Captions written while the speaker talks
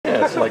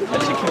it's like, how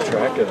do you keep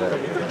track of that?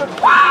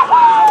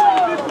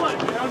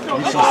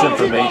 Useless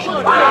information.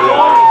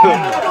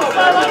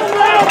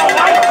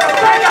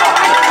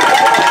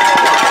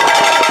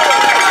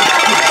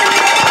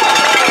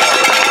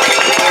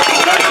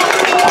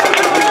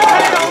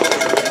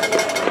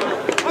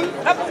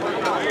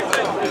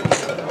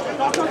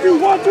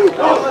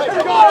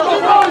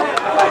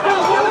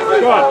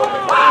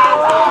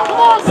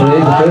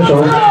 Today's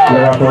officials,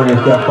 your referee is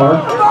Jeff Clark,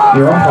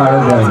 your umpire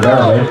Glenn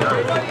Barroway,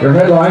 your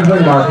head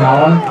linesman Mark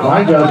Holland,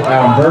 line judge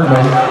Adam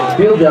Bergman,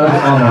 field judge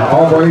Elmer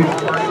Albright,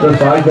 the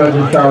side judge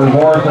is Charlie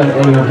Morrison,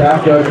 and your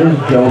back judge is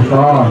Joe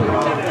Strong.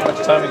 How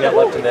much time we got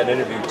left in that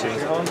interview, T?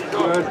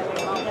 Good.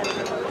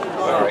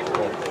 All right,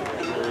 cool.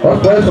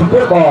 Let's play some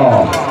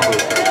football.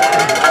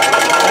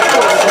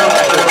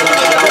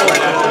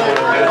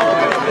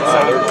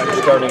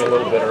 We're starting a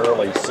little bit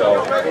early,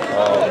 so.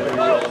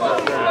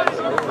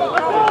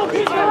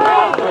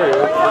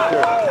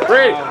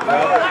 Great.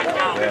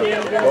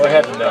 Yeah. Go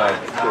ahead and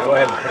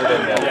put it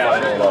in that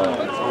final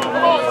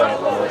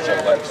commercial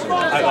like soon. I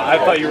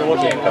thought you were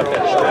looking at cut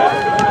that short.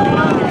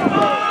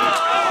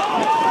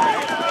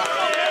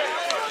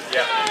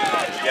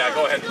 Yeah,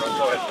 go ahead, bro. Go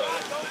ahead, bro.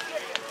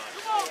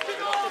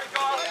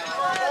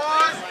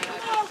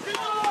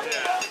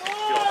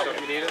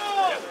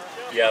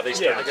 Yeah, they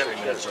started 3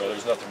 minutes early.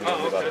 There's nothing we can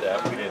do about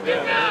that. We didn't.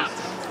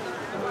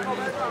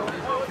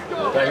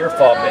 It's not your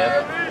fault,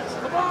 man.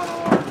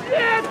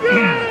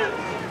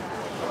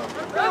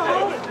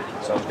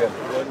 Sounds good.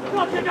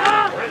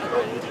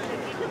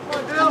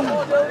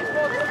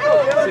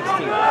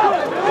 16.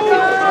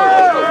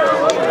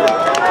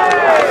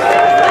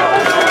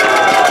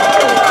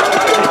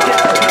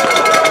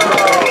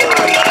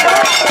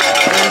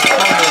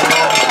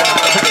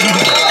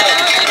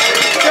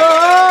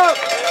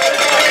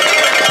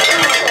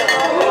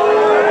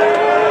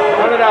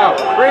 Run it out.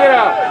 Bring it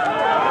out.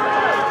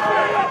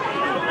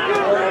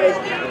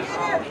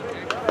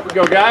 Here we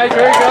go, guys.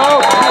 Here we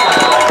go.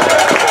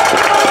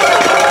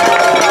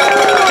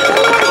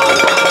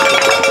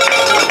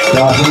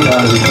 Josh Heath on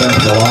the return to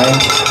the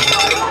Lions.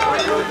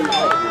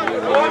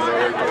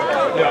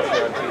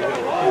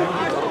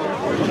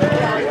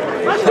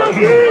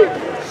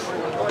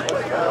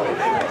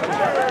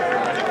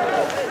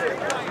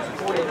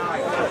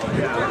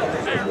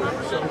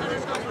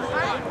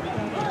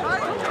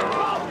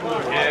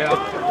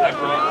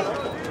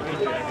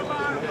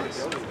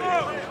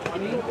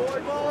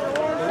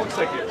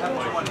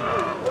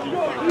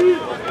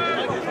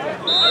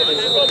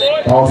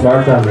 Paul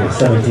Sparks on the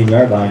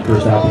 17-yard line,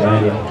 first down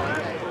Finlandia.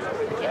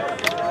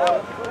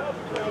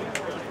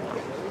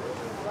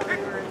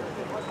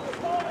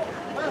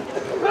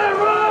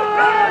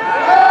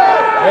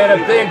 And a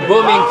big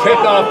booming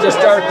kickoff to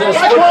start this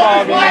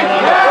football game. And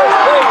on the first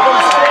play from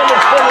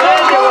scrimmage,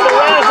 Finlandia with a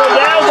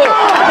razzle-dazzle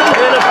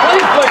and a flea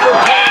flicker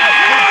pass.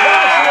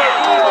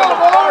 On the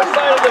far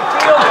side of the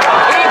field,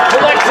 he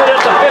collects it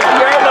at the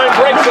 50-yard line,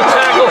 breaks the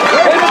tackle,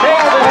 and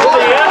takes it to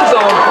the end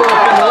zone for a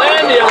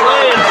Finlandia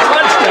Lions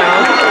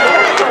touchdown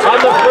on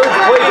the first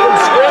play from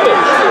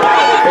scrimmage.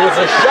 It was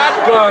a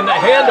shotgun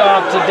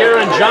handoff to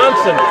Darren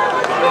Johnson.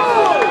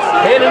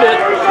 Handed it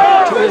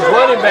to his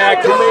running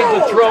back, who made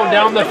the throw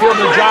down the field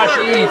to Josh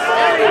Heath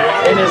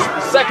in his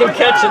second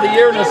catch of the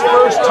year and his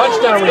first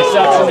touchdown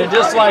reception. And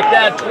just like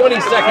that,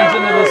 20 seconds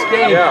into this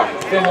game,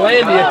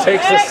 Finlandia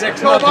takes a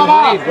 6-0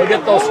 lead. We'll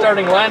get those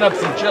starting lineups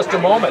in just a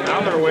moment.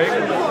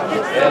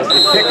 As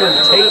the kicker,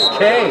 Tate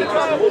K,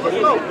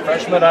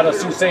 freshman out of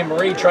Sault Ste.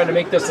 Marie, trying to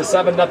make this a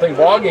 7-0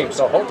 ball game.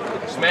 So Hope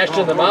smashed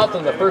in the mouth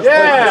in the first play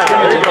of the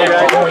scrimmage, and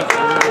that point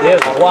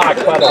is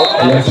blocked by the Hope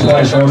College.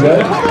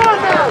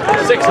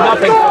 6-0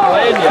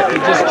 Finlandia. He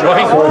just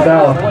joined. Fourth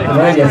down.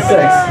 Finlandia 6.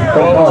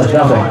 Hope College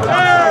nothing.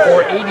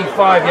 For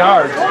 85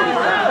 yards.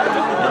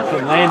 And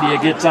Finlandia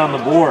gets on the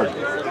board.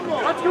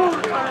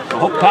 So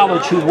Hope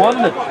College, who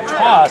won the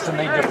toss, and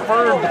they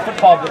deferred the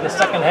football to the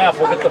second half,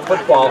 will get the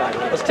football.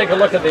 Let's take a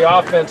look at the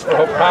offense for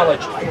Hope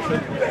College.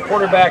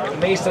 Quarterback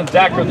Mason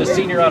Decker, the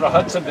senior out of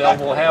Hudsonville,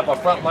 will have a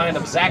front line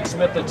of Zach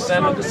Smith at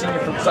center, the senior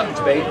from Sutton's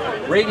Bay.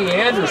 Brady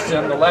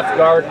Anderson, the left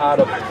guard out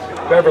of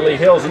Beverly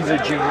Hills, he's a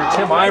junior.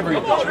 Tim Ivory,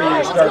 the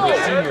 3-year starter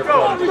senior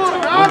from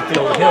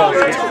Bloomfield Hills,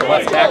 gets the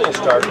left tackle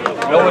start.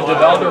 Noah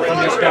DeVelder from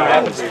East Grand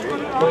Rapids,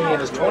 playing in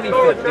his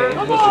 25th game.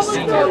 He's the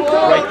senior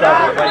right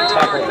guard and right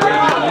tackle.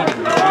 Brady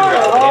Eating, the junior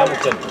out of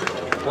Hamilton,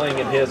 playing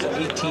in his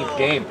 18th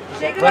game.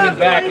 Running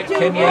back at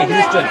Kenya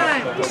Houston,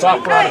 the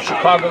sophomore out of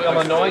Chicago,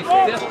 Illinois,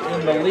 5th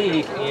in the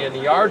league in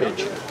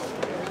yardage,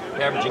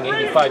 averaging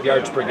 85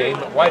 yards per game.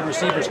 Wide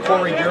receivers,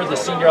 Corey Deere, the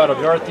senior out of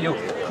Northview,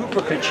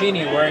 Cooper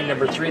Caccini, wearing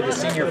number 3, the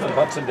senior from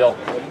Hudsonville,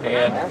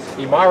 and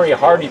Imari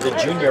Hardy, the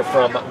junior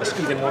from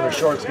Muskegon Winter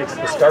Shorts, gets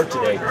the start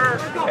today.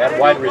 At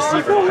wide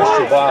receiver,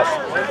 Christian Voss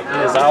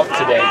is out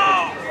today,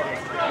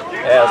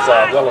 as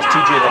well as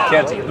TJ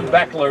McKenzie. Lou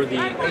Beckler,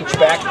 the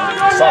H-back,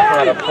 sophomore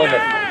out of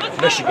Plymouth,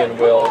 Michigan,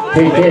 will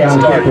TJ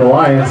on the kick for the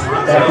Lions.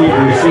 After he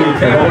received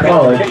from Hope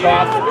College.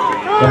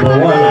 Number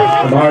 1,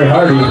 Imari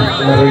Hardy,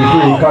 and number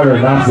 3, Carter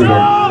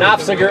Knopsigan.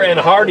 Knopfsiger and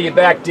Hardy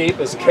back deep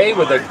as Kay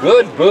with a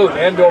good boot,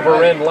 end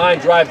over end line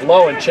drive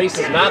low and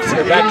chases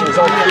Knopfsiger back to his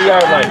own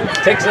 3-yard line.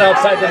 Takes it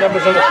outside the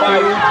numbers on the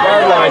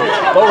 5-yard line,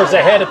 lowers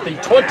ahead at the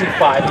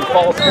 25 and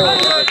falls forward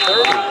to the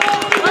 30.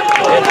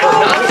 And for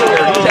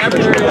Knopfsiger, he's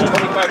averaging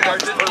 25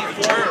 yards per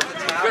return.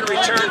 Good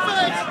return.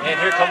 And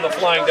here come the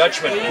Flying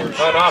Dutchman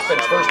on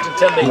offense. 1st and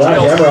 10. They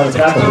trail.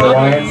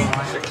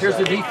 Here's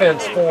the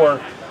defense for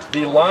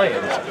the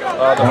Lions.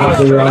 The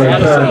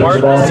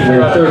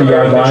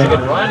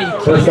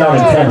First down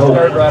and 10.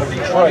 Starter out of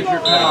Detroit.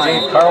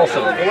 Dave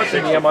Carlson, 4th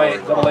in the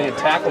MIAA in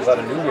tackles out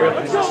of New York.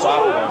 He's a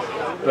sophomore.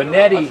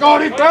 Benetti,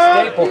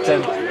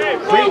 Stapleton,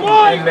 Creighton,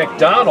 and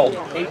McDonald,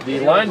 the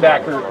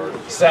linebacker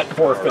set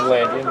for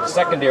Finlandia. In the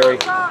secondary,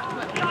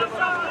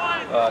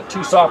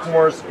 2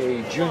 sophomores,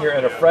 a junior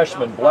and a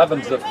freshman.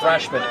 Blevins, the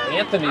freshman,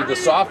 Anthony, the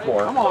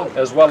sophomore,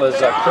 as well as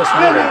Chris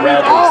Moon and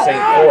Bradley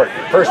St. Ford.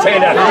 First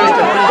hand out,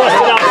 Houston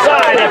busted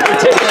outside after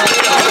taking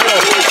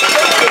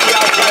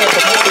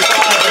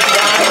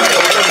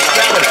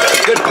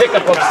good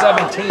pickup of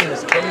 17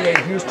 as Kenya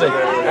Houston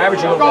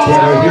averaging over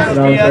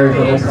 7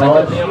 yards.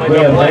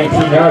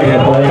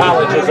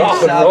 College is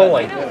off and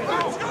rolling.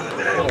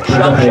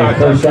 Shot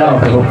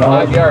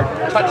 5-yard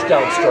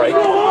touchdown strike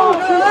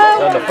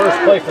on the first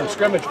play from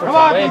scrimmage for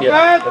Finlandia.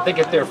 But they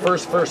get their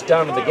first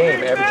down of the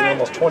game, averaging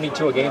almost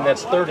 22 a game.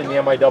 That's 3rd in the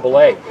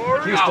MIAA.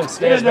 Houston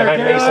stands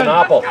behind Mason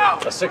Oppel,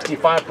 a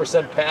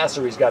 65%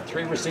 passer. He's got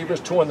 3 receivers,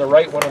 2 on the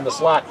right, 1 in the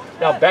slot.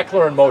 Now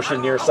Beckler in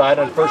motion near side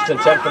on 1st and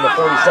 10 from the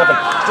 47.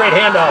 Straight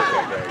handoff.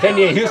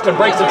 Kenya Houston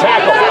breaks the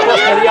tackle.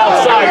 Just to the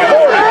outside.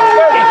 40,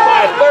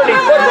 35, 30.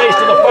 Foot race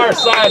to the far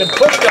side and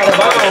pushed out of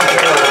bounds.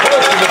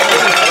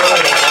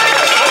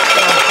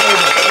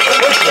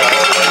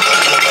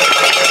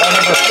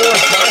 Number 4,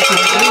 Johnson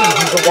Lee,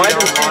 he's a wide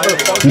receiver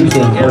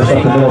functioning as a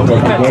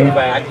defensive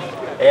back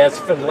as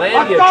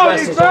Finlandia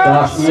dresses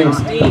up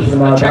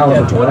 16. Check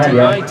that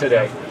 29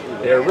 today.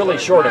 They're really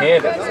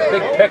short-handed. It's a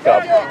big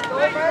pickup.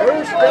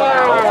 First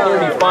down.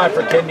 35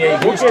 for Kenya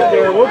Houston.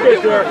 We'll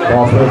get there.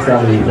 Ball first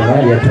down to the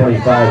Finlandia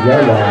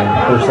 25-yard line.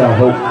 First down,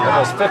 Hope.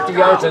 Almost 50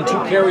 yards and 2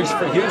 carries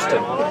for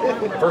Houston.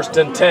 1st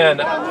and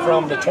 10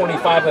 from the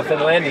 25 of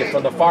Finlandia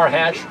from the far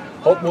hash.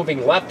 Hope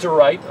moving left to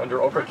right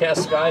under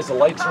overcast skies. The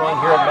lights are on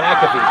here at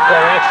McAfee.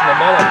 Play action to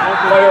Mellon.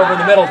 Play over in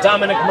the middle.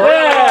 Dominic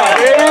Morelli.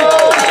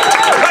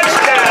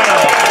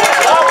 Touchdown!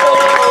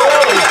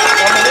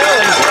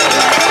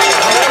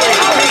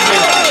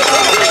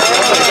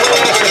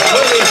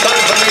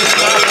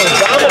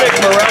 Dominic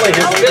Morelli,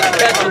 his 5th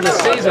catch of the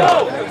season,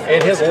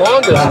 and his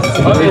longest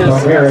of his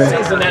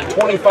season at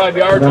 25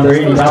 yards. Number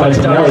 80,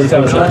 touchdown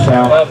reception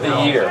of the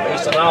year.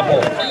 Mason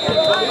Oppel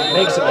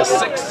makes it a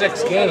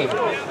 6-6 game,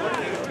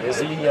 as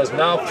he has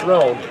now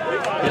thrown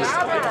his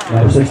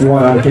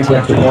 61 on a kick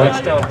extra point.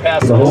 Touchdown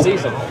pass of the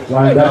season.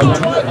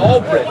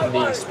 Albritton,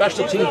 the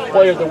special team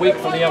player of the week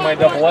from the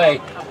MIAA,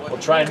 will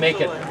try and make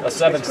it a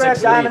 7-6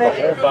 lead. The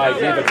hold by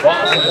David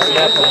Voss and the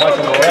snap from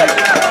Michael Moret.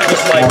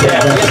 Just like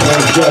that.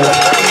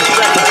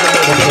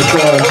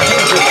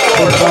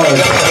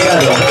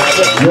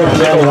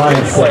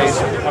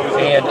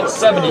 And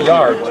 70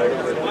 yards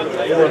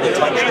for the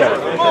touchdown.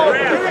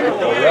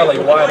 Morelli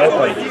wide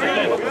open.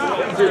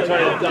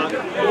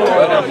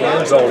 Right on the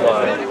end zone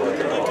line.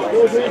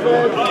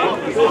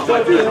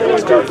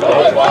 Start the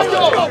whole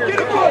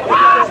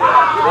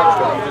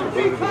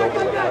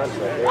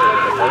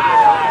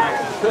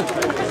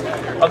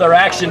Other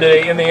action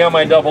today in the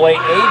MIAA.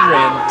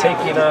 Adrian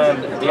taking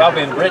on the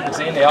Albion Britons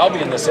in the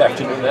Albion this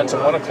afternoon. That's a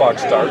 1 o'clock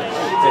start.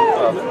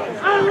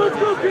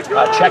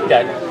 Check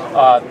that.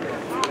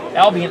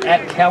 Albion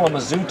at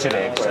Kalamazoo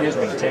today,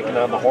 taking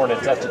on the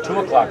Hornets. That's a 2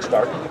 o'clock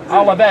start.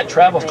 Olivet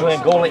travels to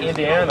Angola,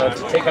 Indiana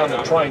to take on the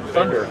Troyne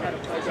Thunder.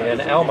 And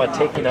Alma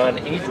taking on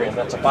Adrian.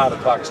 That's a 5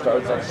 o'clock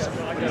start. That's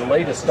the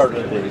latest start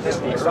of the day. This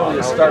is the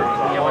earliest start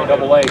in the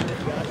MIAA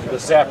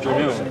this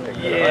afternoon.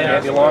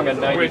 Andy Long and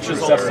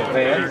 92.7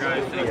 fan.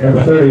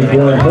 Number 30,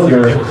 Dylan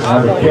Hilger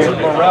on the kick.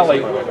 Morelli,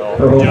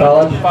 for Hope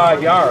College.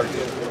 5 yards.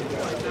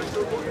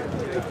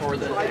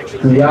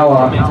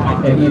 Kuyawa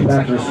and Eve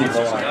back to receive the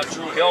line. Now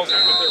Drew Hilger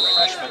with their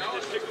freshman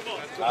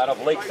out of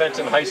Lake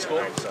Fenton High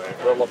School.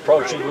 They'll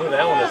approach you.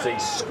 That one is a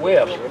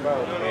squib,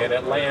 and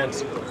it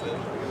lands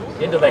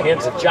into the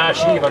hands of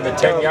Josh Eve on the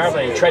 10-yard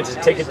line. He tries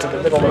to take it to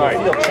the middle of the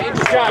field.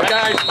 Changes job,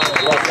 guys.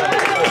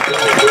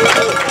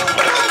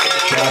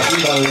 Josh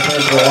Eve on the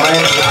return to the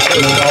line.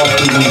 Off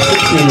to the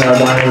 16-yard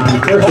line.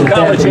 Hope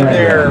College in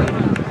their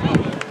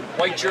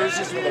white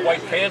jerseys with the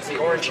white pants, the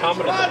orange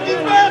helmet, and the blue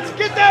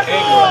anchor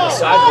on the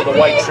side with the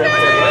white trim.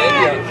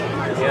 Finlandia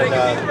and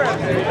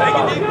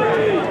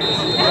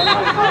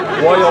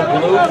royal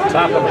blue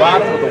top and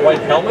bottom with the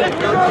white helmet.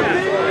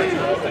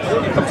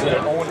 Comes in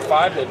at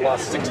 0-5. They've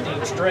lost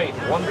 16 straight.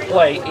 One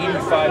play,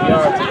 85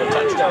 yards, and a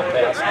touchdown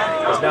pass.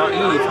 As now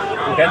Eve,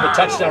 who had the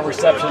touchdown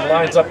reception,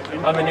 lines up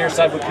on the near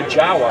side with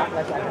Kajawa.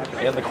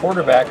 And the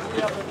quarterback is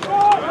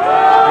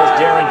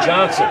Darren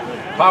Johnson.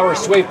 Power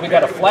sweep. We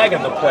got a flag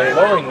on the play,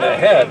 lowering the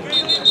head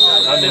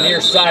on the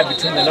near side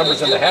between the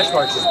numbers and the hash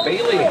marks is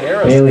Bailey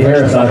Harris. Bailey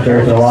Harris out there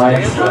at the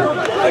line.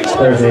 high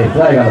school. There's a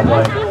flag on the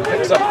play.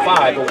 Picks up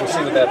 5, but we'll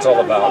see what that's all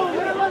about.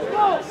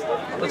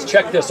 Let's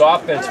check this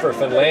offense for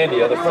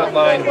Finlandia. The front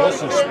line,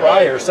 Wilson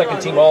Spryer,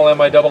 second team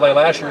All-MIAA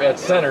last year at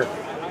center.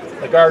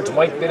 The guards,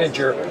 Mike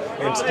Bittinger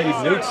and Steve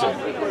Knudsen.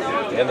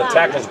 And the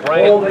tackles,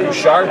 Brian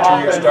Bouchard,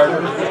 2-year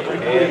starter,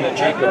 and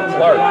Jacob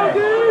Clark,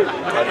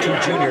 2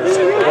 juniors,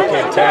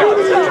 bookend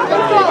tackles. That's a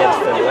penalty against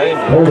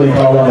Finlandia. Holding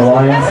call on the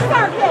Lions.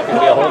 It'll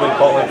be a holding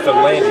call in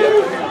Finlandia.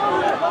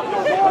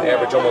 They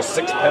average almost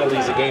 6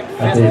 penalties a game.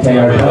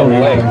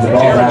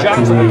 Darren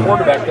Johnson, the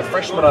quarterback, the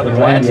freshman out of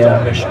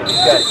Gladstone, Michigan. He's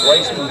got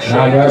Bryce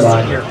Bouchard, the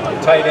senior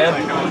tight end.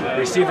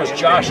 Receivers,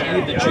 Josh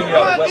Eve, the junior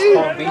out of West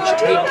Palm Beach.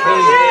 Tate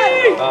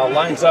Kay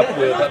lines up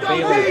with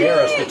Bailey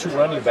Harris, the 2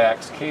 running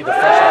backs. Kay, the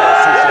freshman out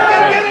of Cecil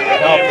Green.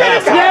 Now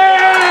pass.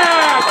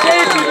 Yeah!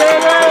 Casey,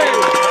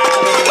 baby!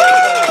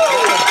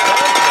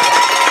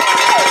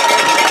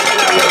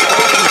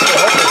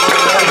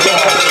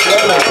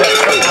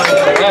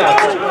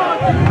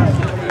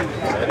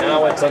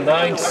 It's a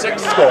 9-6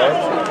 score.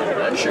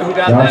 Not sure who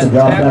got Johnson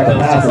that drops back a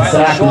pass, a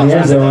sack in the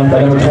end zone by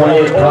number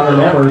 28, Connor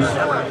Members.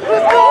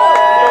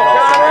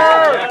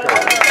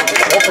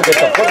 Hope to get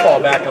the football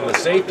back on the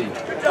safety.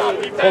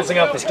 Closing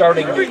out the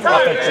starting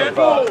offensive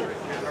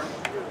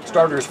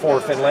starters for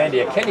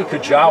Finlandia. Kenny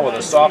Kujawa,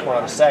 the sophomore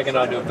out of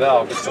Saginaw New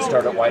Bell, gets to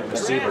start at wide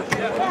receiver.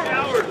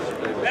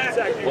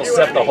 We'll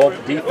set the Hope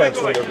defense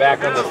when they're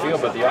back on the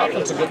field, but the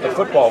offense will get the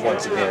football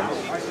once again.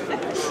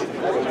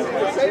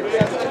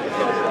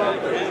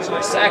 So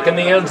a sack in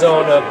the end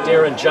zone of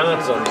Darren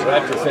Johnson. So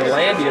after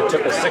Finlandia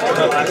took a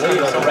 6-0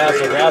 lead on a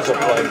razzle-dazzle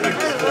play,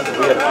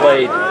 we had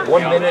played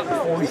 1 minute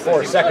and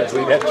 44 seconds.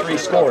 We've had 3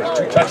 scores,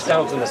 2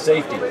 touchdowns and a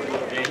safety.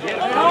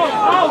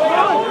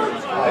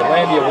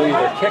 Finlandia will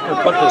either kick or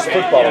punt this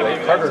football away.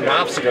 Carter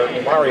Knopsiger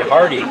and Mari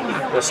Hardy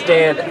will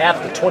stand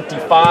at the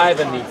 25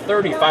 and the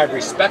 35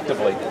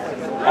 respectively.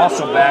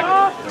 Also back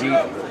deep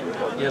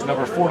is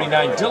number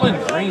 49, Dylan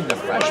Green, the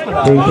freshman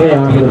out of JK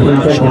on for the free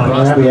kick in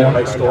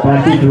Finlandia.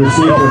 Back deep to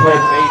receive for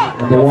hit.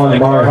 Number 1,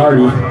 Mari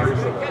Hardy.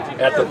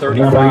 At the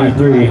 35.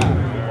 Number 83,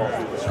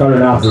 Carter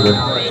Knopsiger.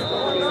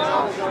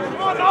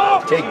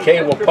 Tate K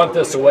will punt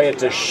this away.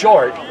 It's a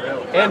short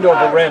end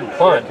over end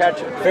punt.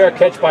 Fair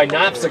catch by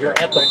Knopsiger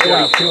at the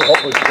 42.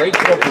 Hope was great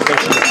field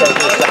position to start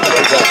their second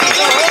possession.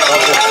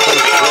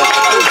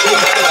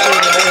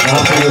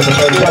 Knopsiger with the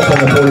first touch on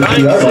the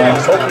 42-yard line.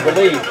 Hope to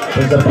believe.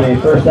 Brings up a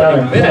first down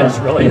and 10. Minutes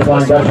really in this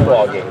Flying Dutchman.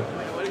 football game.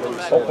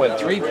 Hope went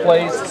 3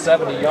 plays,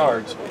 70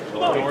 yards.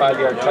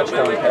 25-yard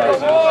touchdown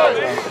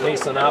pass.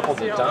 Mason Apple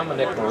to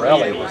Dominic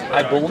Morelli.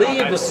 I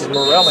believe this is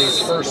Morelli's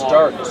first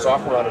start, the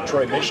sophomore out of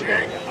Troy,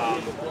 Michigan.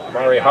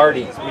 Mari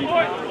Hardy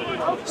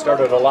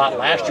started a lot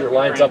last year,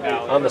 lines up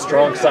on the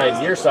strong side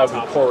near side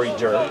with Corey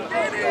Durr.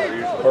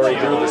 Corey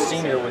Durr, the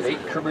senior, with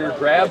 8 career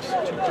grabs,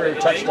 2 career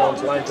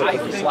touchdowns, lines up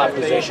in the slot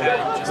position.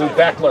 Lou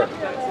Beckler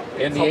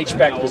in the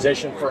H-back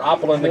position for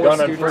Apple in the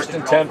gun on 1st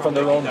and 10 from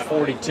their own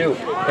 42.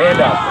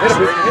 Handoff,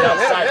 hit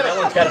outside,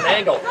 Mellon's got an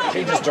angle,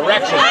 changes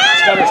direction,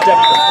 stutter step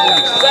to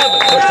 47,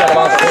 pushed out of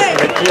bounds close to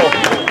midfield.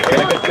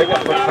 And a good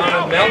pickup for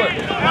Connor Mellon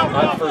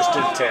on 1st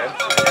and 10.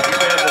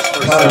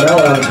 Connor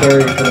Mellon on the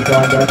carry for the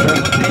Flying Dutchman.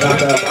 He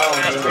knocked out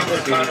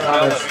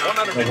Thomas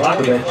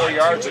 4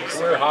 yards, a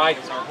career high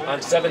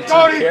on 17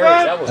 carries.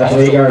 That was that's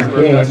also an 8-yard a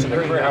career gain. high,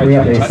 career high We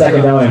have a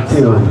second down and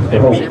 2. And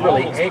we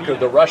really anchored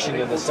the rushing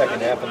in the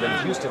second half, and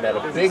then Houston had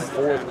a big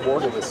 4th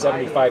quarter with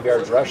 75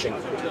 yards rushing.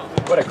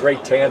 What a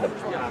great tandem.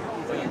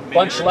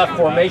 Bunch left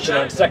formation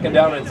on 2nd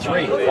down and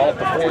 3. Ball at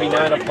the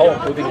 49 of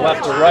Hope, moving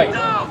left to right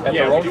at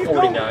their own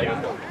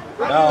 49.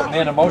 Now,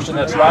 man in motion,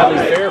 that's Riley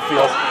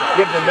Fairfield.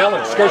 Give to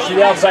Mellon, skirts to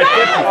the outside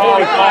 50,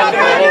 45 in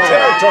the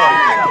territory.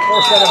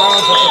 Forced out of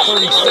bounds at the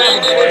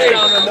 37. First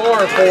down or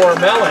more for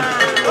Mellon.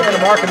 We're going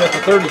to mark him at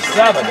the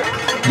 37.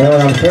 Mellon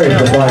on the carry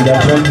for the Flying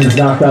Dutchman. He's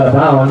knocked out of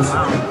bounds.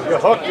 You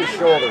hooked his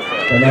shoulder.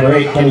 And number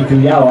 8, Kenny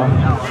Kujawa.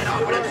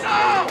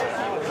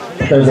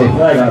 There's a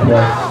flag on the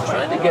play.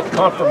 Trying to get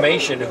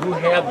confirmation who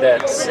had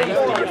that safety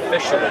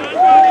officially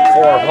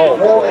for Hope.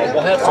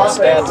 We'll have some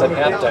stats at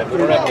halftime. We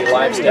don't have any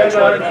live stats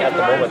running at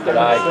the moment that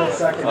I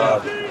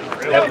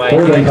have my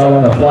Holding call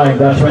on the Flying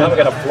Dutchman. Now we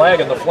got a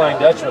flag on the Flying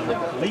Dutchman, the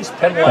least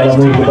penalized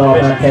That'll team move in the ball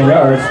the back 10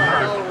 yards.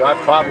 got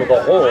caught with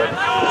a hold.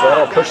 So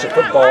that'll push the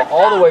football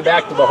all the way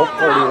back to the Hope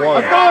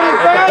 41.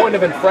 At the point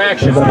of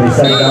infraction, Brings up a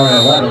second down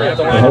and 11. at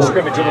the line of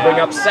scrimmage, it'll bring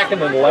up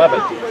 2nd and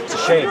 11. It's a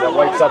shame. That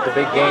wipes out the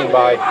big gain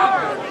by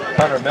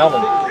Connor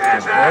Mellon.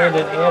 As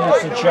Brandon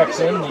Anderson checks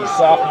in, the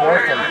sophomore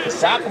from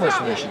Cassopolis,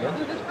 Michigan.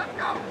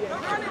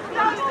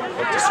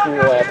 Went to school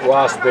at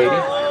Ross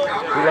Beatty.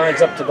 He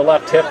lines up to the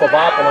left hip of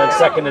Apple on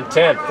 2nd and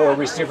 10. 4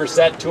 receiver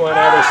set, 2 on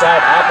either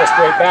side. Apple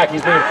straight back.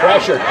 He's being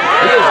pressured.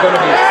 He is going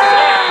to be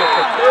sacked at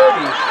the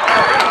 30.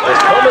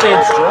 He's coming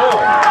in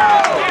strong.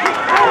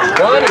 It's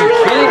Ronnie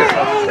Keener.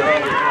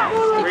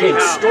 He came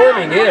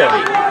storming in.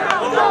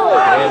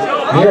 And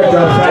Here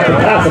drops back to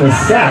pass and a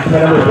sack by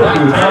number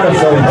 50, Thomas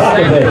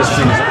Ovakovich.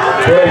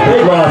 Very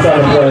big loss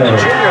on the the play.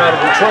 junior out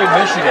of Detroit,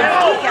 Michigan.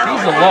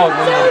 He's a log,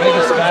 one of the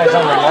biggest guys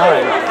on the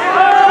line.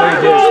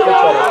 Played his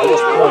football at this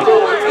point.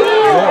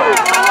 north.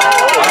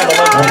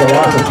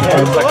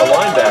 5'11", looks like a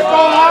linebacker.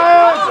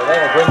 So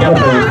that'll bring up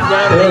 3rd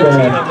down and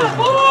 18 on this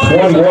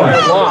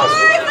 21 loss.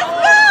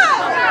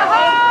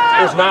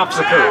 There's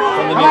Nopsiker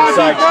from the near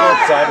side, short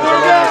side as a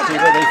lone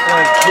receiver. They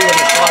flank 2 in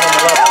the slot on the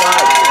left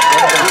side.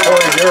 One of them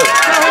Corey Yurt.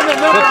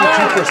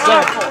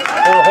 52%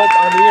 for Hope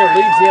on the year.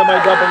 Leads the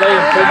MIAA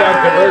in 3rd down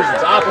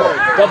conversions. Oppo,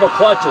 double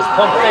clutches,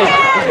 pump fake.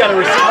 He's got a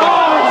receiver.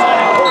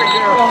 Corey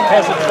Yurt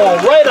has it fall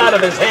right out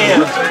of his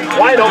hands.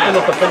 Wide open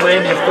at the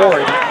Finlandia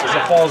 40 as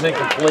it falls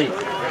incomplete.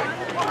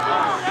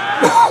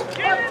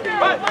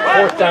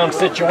 4th down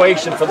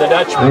situation for the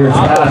Dutchman.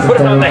 Put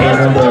it on the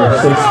hands of number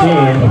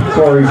 16,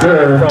 Corey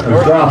Yurt,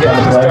 is dropped on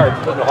the play.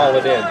 Couldn't haul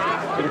it in.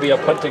 It'll be a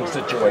punting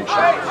situation.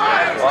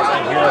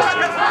 Austin Harris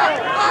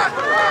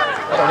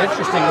had an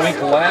interesting week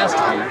last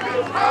week.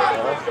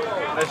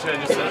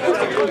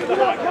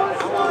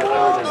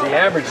 He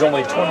averaged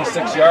only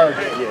 26 yards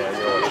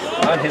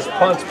on his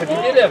punts, but he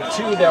did have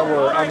 2 that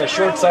were on the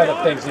short side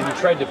of things, and he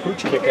tried to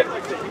pooch kick it,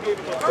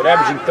 but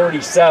averaging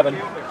 37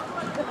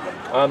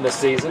 on the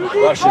season.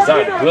 Rushes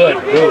on, good,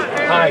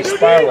 high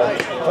spiral.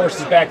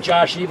 Forces back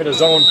Josh Even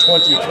his own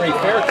 23.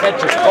 Fair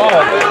catch is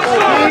called.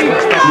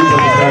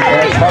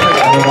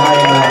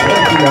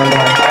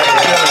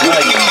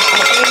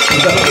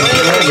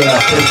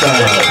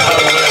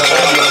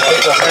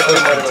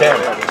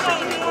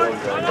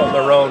 From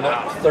their own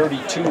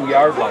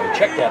 32-yard line.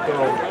 Check that, their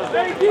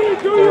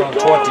own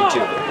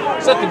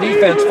 22. Set the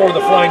defense for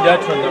the Flying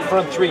Dutchman. The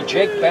front 3,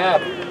 Jake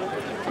Babb.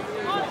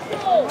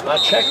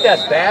 Check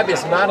that. Babb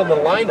is not in the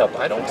lineup.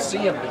 I don't see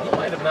him. He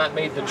might have not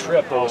made the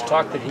trip. There was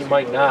talk that he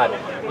might not.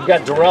 We've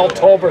got Darrell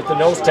Tolbert, the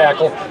nose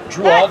tackle.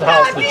 Drew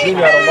Aldhouse, the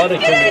junior out of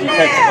Ludington, the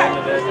defensive end.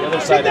 And then the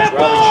other side is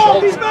Riley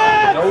Schultz,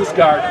 the nose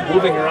guard,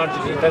 moving around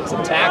to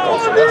defensive tackle.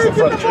 So that's the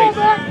front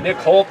 3. Nick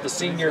Holt, the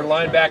senior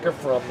linebacker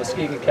from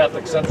Muskegon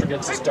Catholic Central,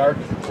 gets the start.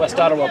 West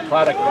Ottawa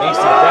product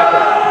Mason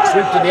Decker.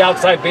 Sweep to the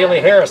outside, Bailey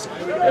Harris.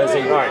 As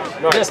he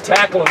missed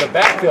tackle in the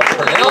backfield,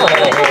 Purnell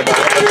had a hand.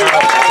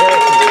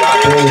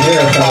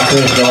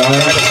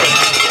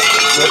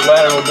 Good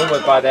lateral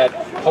movement by that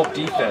Hope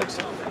defense.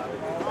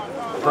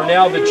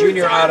 Purnell, the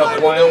junior out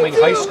of Wyoming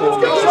High School,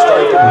 makes the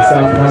start.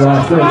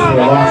 Senior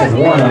out of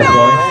Coldwater,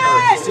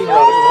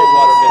 Michigan.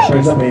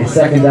 Brings up a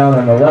 2nd down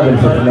and 11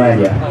 for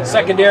Finlandia.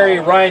 Secondary,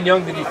 Ryan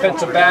Young, the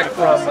defensive back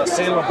from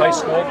Salem High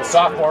School, the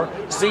sophomore.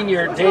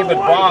 Senior, David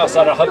Boss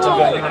out of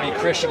Hudsonville Unity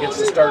Christian gets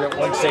the start at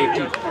 1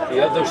 safety.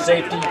 The other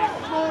safety,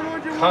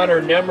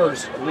 Connor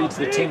Nemmers, leads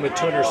the team with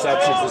 2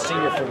 interceptions, the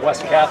senior from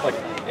West Catholic.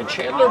 And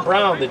Chandler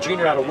Brown, the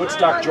junior out of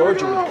Woodstock,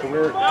 Georgia, with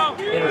career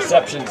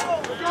interceptions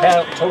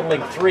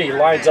totaling 3,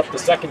 lines up the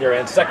secondary.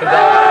 And 2nd down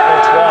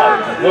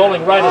and 12.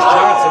 Rolling right is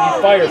Johnson.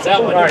 He fires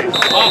that one. Right.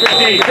 Off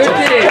 50.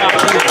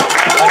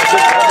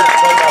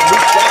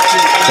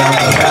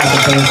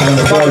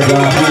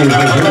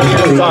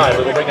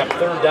 It'll bring up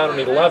 3rd down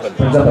and 11.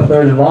 Brings up a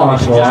 3rd and long.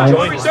 Just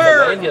joined us.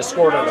 Finlandia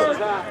scored on a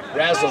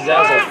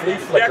razzle-dazzle flea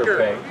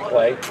flicker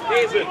play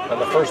on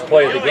the first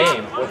play of the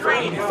game. Went for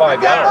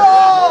 85 yards.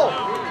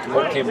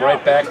 Hope came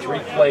right back, 3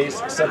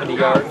 plays, 70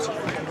 yards.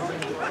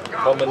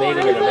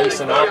 Culminating in a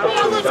Mason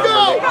opportunity down the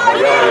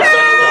rally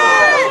touchdown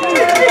pass of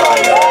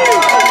 25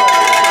 yards.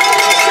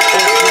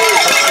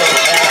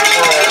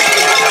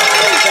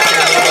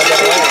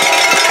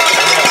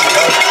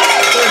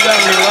 Third down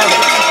and 11.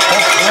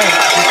 That's great.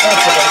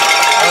 Defensively.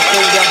 On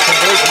 3rd down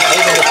conversion.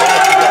 Holding the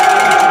pass.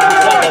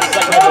 That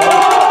second of the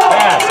week.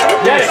 Pass.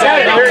 Yes, there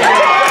you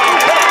go.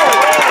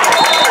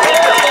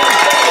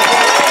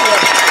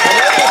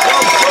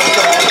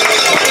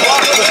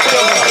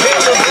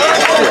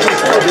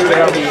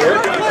 On the year.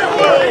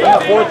 And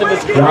the 4th of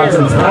his career.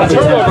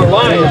 Turnover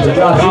line. Is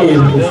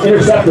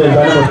intercepted by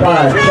number 5,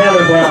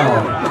 Chandler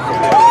Brown.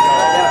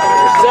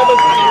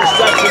 7th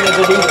interception of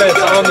the defense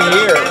on the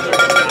year.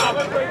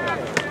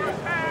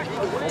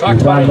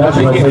 Talked about it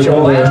in the big show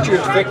last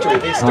year's victory.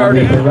 They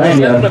started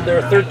 7 of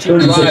their 13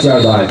 drives in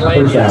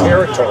Finlandia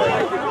territory.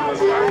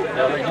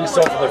 Now they do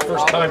so for the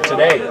first time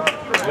today.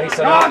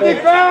 Mason Apple,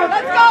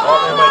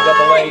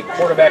 MIAA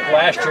quarterback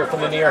last year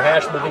from the near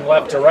hash, moving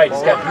left to right.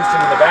 He's got Houston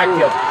in the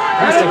backfield.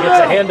 Houston gets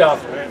a handoff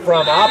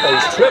from Apple.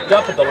 He's tripped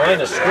up at the line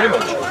of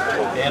scrimmage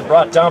and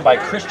brought down by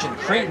Christian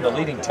Creighton, the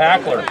leading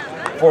tackler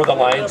for the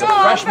Lions. A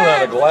freshman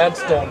out of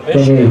Gladstone,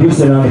 Michigan.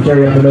 Houston on the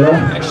carry up the middle.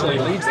 Actually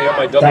leads the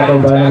MIAA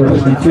Tackled by number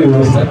 52,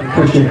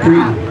 Christian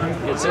Creighton.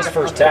 It's his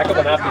first tackle,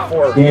 but not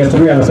before. Gain of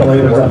 3 on the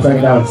play, was up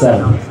 2nd down and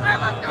 7.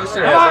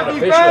 Houston has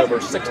unofficially over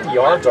 60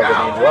 yards over the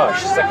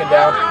rush. 2nd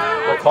down,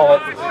 we'll call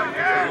it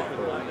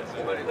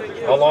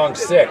a long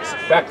 6.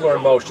 Beckler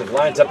in motion,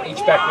 lines up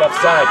each back left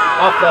side.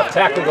 Off left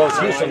tackle goes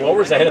Houston,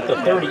 lowers ahead at the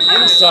 30,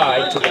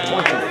 inside to the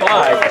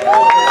 25.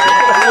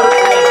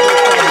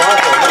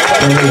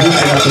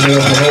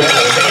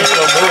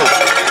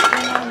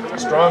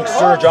 Strong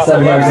surge off the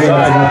left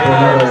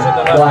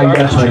side. Flying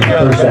Dutchman,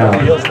 first down.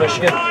 Hills,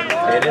 Michigan,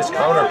 and his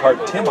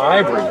counterpart, Tim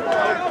Ivory.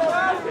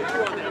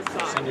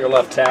 Senior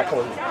left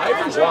tackle. And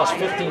Ivory's lost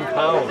 15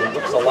 pounds and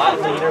looks a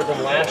lot leaner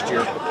than last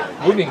year,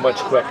 moving much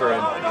quicker.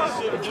 And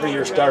the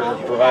three-year starter,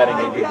 providing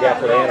a good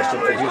gap with Anderson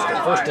for Houston.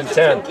 1st and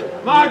 10.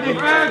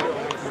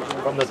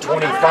 From the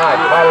 25,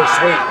 power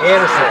sweep.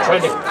 Anderson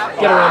trying to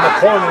get around the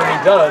corner, and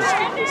he does.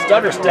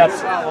 Stutter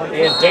steps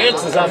and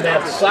dances on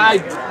that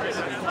side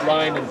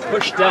line and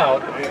pushed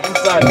out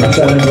inside.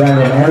 7,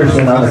 Brandon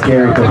Anderson on the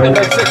carry for him.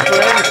 That's 6 for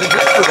Anderson,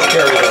 his first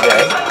carry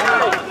today.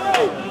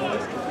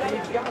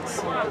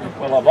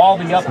 Well, of all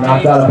the updates,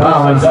 knocked out of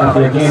bounds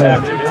after a gain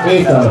of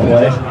 8 on the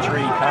play.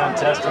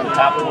 Contest in the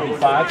top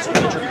 25,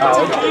 Signature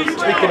College.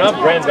 Speaking of,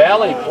 Grand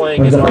Valley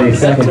playing in a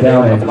 2nd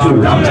down and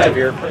 2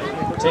 here,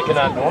 taking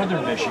on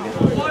Northern Michigan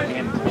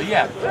and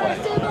Gliac play.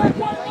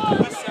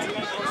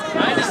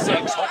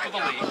 9-6, hope of the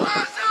lead.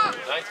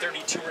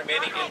 9:32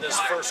 remaining in this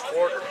first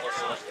quarter.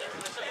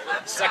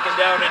 2nd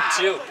down and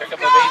 2. Pick up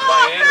of 8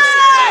 by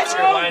Anderson.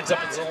 Here lines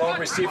up as a lone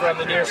receiver on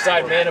the near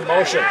side, man in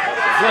motion.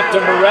 Flip to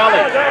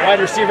Morelli. Wide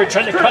receiver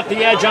trying to cut the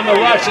edge on the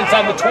rush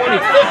inside the 20,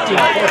 15.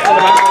 Forced it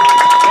about.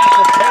 That's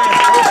a 10.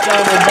 First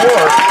down and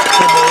more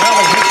for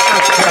Morelli. His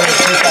first carry in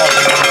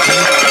 2019.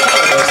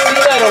 We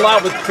see that a lot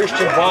with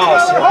Christian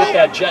Voss. He'll get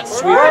that jet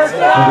sweep.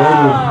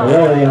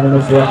 Morelli on the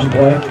misdirection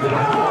play.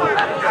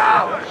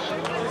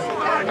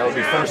 That'll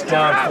be first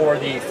down for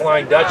the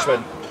Flying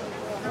Dutchman.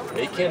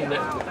 They can.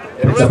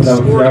 It's up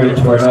for another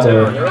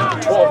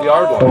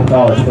 12-yard line. Hope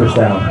College first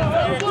down.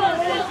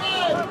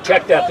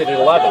 Check that, they did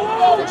 11.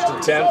 1st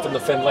and 10 from the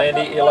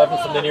Finlandia, 11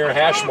 from the near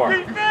hash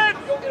mark.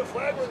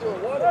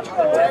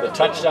 The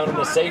touchdown and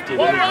the safety,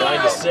 they did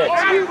 9-6.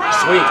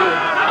 Sweep,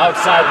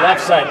 outside,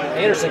 left side.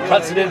 Anderson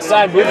cuts it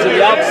inside, moves to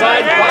the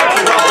outside,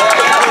 bounces off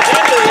the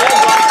into the end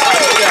zone,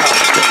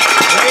 touchdown.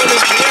 Brandon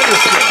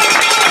Anderson.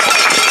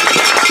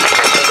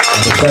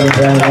 The 7,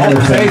 Brandon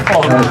Anderson.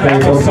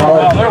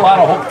 There are a lot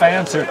of Hope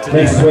fans here today.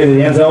 Makes his way to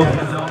the end zone.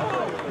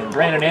 And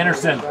Brandon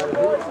Anderson,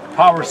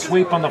 power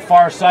sweep on the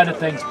far side of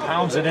things,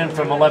 pounds it in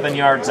from 11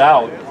 yards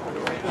out.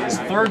 His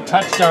 3rd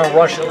touchdown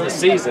rush of the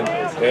season,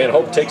 and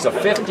Hope takes a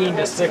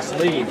 15-6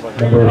 lead.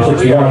 Number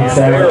 61,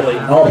 Saturday.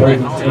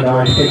 Albritton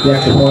kicked the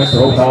extra point for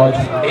Hope College.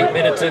 8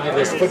 minutes into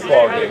this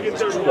football game,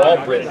 it's Drew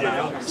Albritton,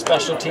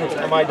 special teams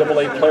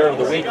MIAA Player of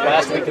the Week.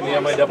 Last week in the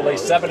MIAA,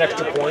 7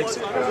 extra points,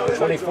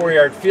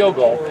 24-yard field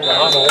goal. On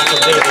the home from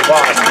David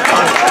Voss.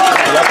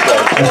 The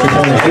upload.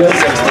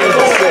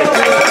 16-6.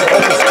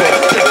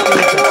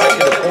 15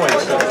 consecutive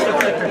points.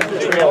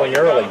 Trailing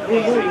early.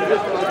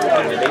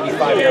 And an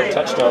 85-yard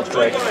touchdown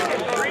strike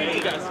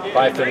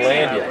by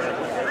Finlandia.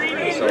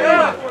 So,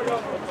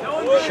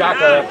 shocker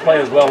that play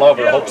is well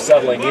over. Hope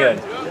settling in.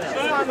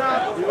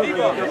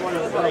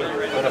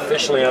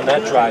 Unofficially on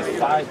that drive,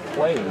 5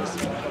 plays.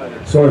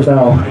 Scores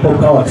now Hope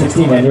College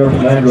 16 and your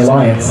Finlandia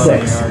Lions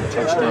 6.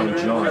 Touchdown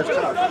Jones.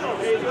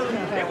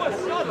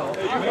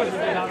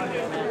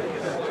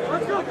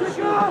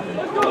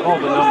 All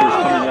the numbers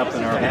coming up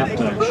in our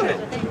halftime show.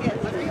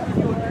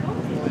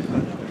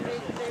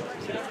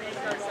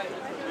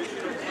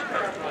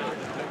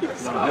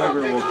 Now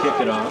Hegger will kick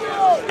it off.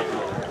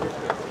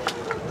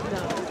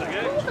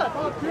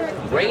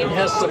 Rain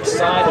has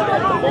subsided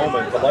at the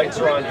moment. The lights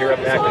are on here at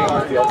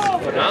McAdoo Field.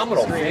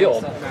 Phenomenal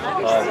field.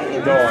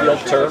 Field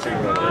turf.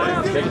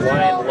 Big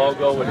lion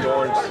logo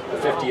adorns the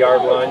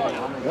 50-yard line.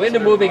 Wind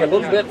moving a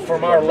little bit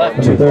from our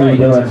left to right.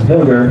 Dylan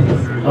Hilger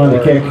on the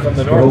kick from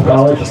the for Hope northwest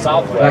College. to the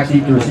southwest. Back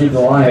seat to receive the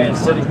Lions.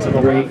 Sitting to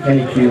the right.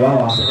 Kenny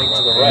Chihuahua. Sitting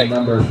to the right. And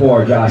number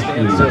 4, Josh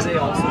Keys.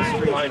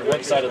 Behind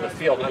one side of the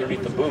field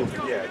underneath the booth.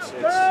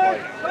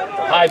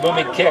 High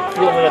booming kick,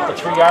 fielded at the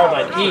 3-yard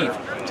line. Eve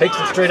takes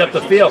it straight up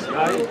the field.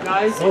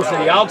 Goes to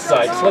the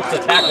outside, slips the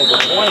tackle to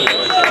 20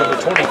 to the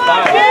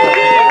 25.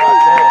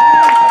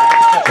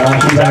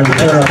 Freshman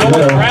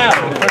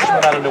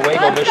out of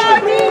Newaygo,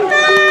 Michigan.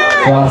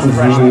 Crosses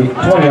the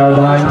 20-yard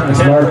line.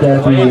 It's marked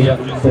at the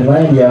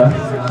Finlandia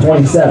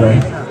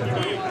 27.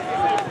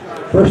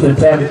 1st and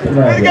 10,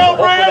 Finlandia.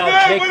 Open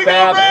out Jake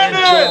Babb and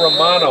Joe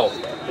Romano.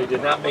 They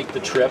did not make the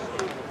trip.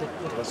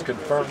 It was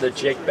confirmed that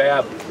Jake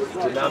Babb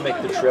did not make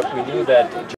the trip. We knew that